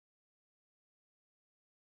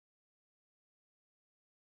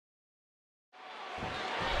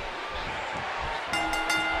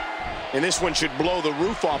And this one should blow the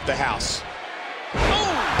roof off the house.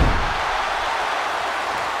 Boom!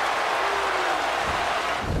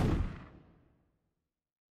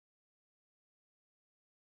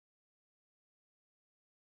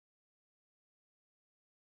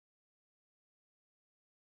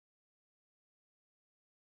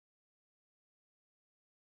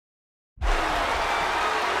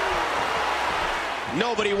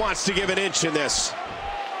 Nobody wants to give an inch in this.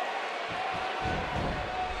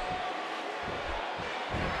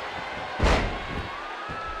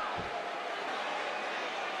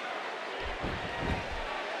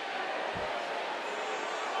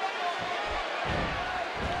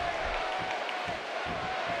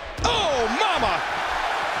 Oh, mama!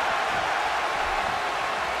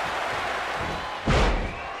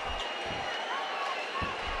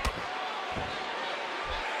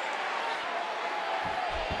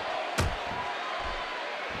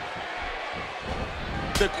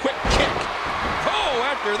 The quick kick. Oh,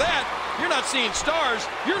 after that, you're not seeing stars,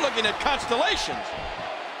 you're looking at constellations.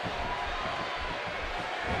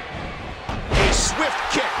 A swift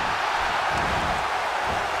kick.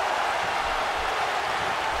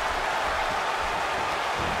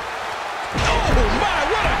 Oh, my,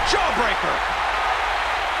 what a jawbreaker.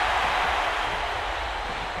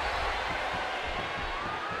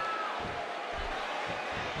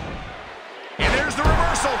 And there's the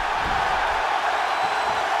reversal.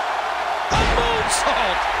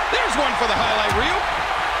 Moonsault. There's one for the highlight reel.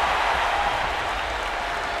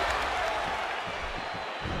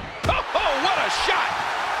 Oh, what a shot.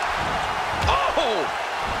 Oh.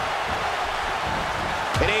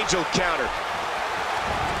 An angel counter.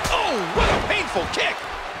 Oh, what a painful kick.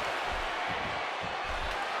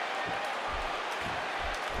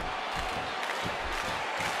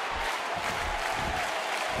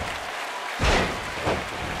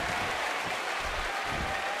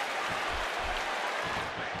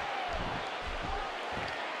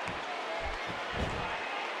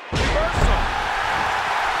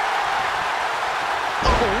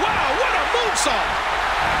 Wow, what a moonsault!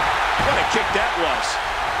 What a kick that was.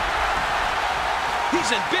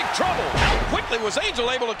 He's in big trouble. How quickly was Angel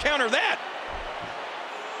able to counter that?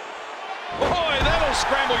 Boy, that'll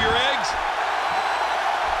scramble your eggs.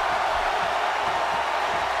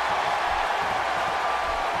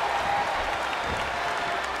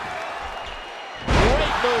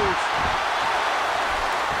 Great move.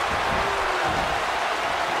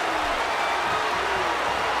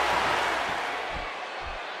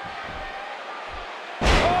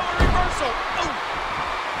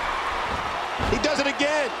 He does it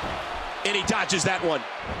again. And he dodges that one.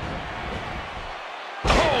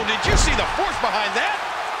 Oh, did you see the force behind that?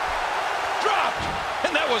 Dropped.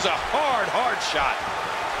 And that was a hard shot.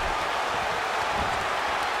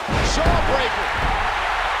 Jawbreaker.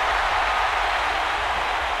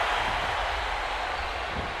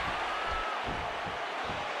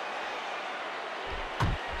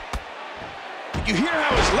 Did you hear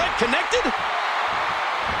how his leg connected?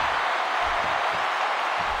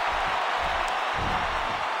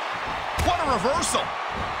 Reversal.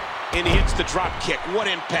 And he hits the drop kick. What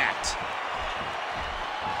impact.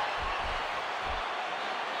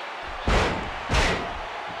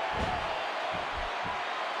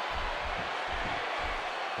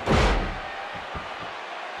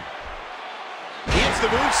 He hits the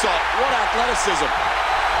moonsault. What athleticism.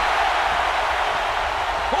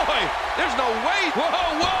 Boy, there's no way.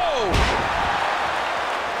 Whoa.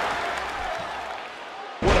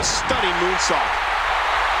 What a stunning moonsault.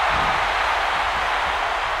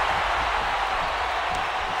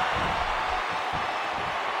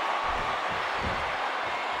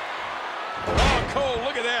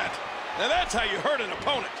 Look at that. Now that's how you hurt an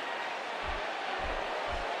opponent.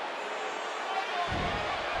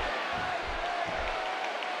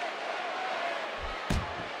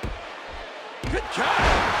 Good job.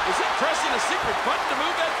 Is he pressing a secret button to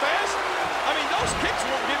move that fast? I mean, those kicks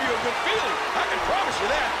won't give you a good feeling. I can promise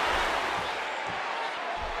you that.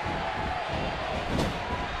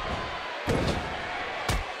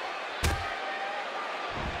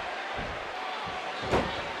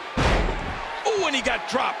 And he got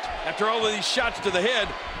dropped. After all of these shots to the head,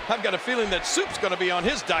 I've got a feeling that Soup's going to be on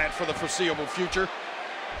his diet for the foreseeable future.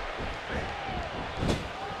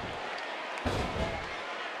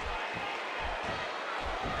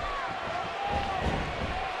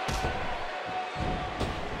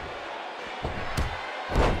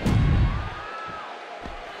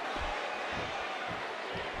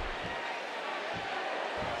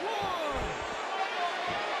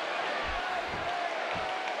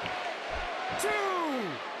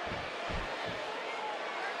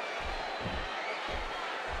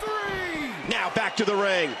 Three. Now back to the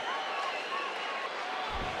ring.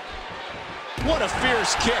 What a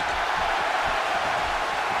fierce kick.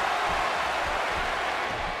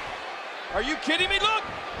 Are you kidding me? Look!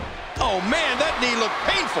 Oh, man, that knee looked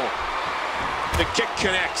painful. The kick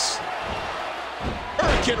connects.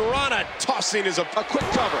 Hurricane Rana tossing is a quick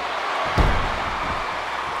cover.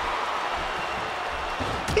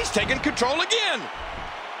 He's taking control again.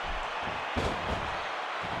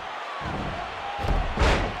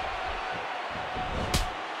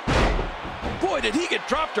 Boy, did he get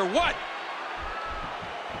dropped or what?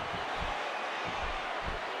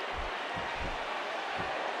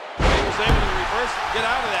 He was able to reverse, get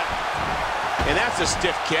out of that. And that's a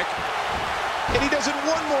stiff kick. And he does it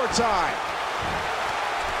one more time.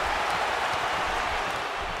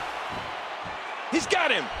 He's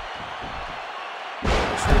got him.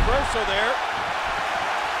 It's reversal there.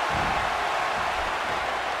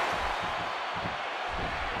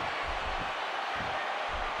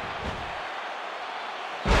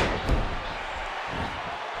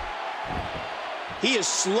 He is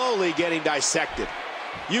slowly getting dissected.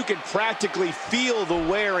 You can practically feel the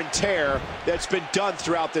wear and tear that's been done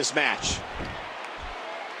throughout this match.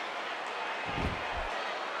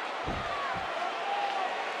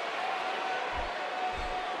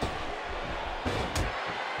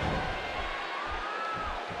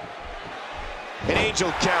 An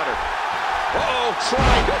angel counter. Uh-oh,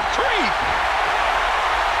 trying to creep.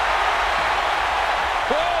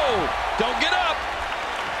 Whoa, don't get up.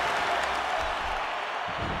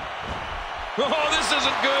 Oh, this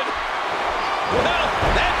isn't good. Well,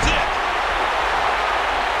 that's it.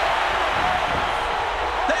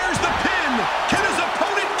 There's the pin. Can his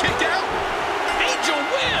opponent kick out? Angel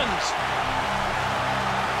wins.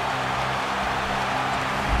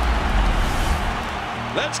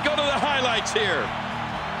 Let's go to the highlights here.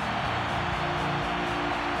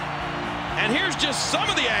 And here's just some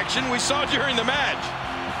of the action we saw during the match.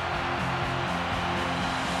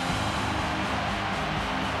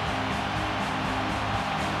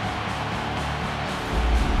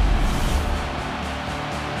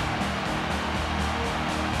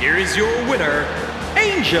 Here is your winner,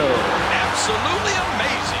 Angel. Absolutely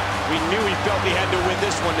amazing. We knew he felt he had to win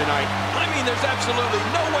this one tonight. I mean, there's absolutely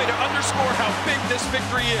no way to underscore how big this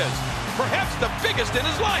victory is. Perhaps the biggest in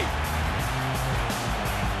his life.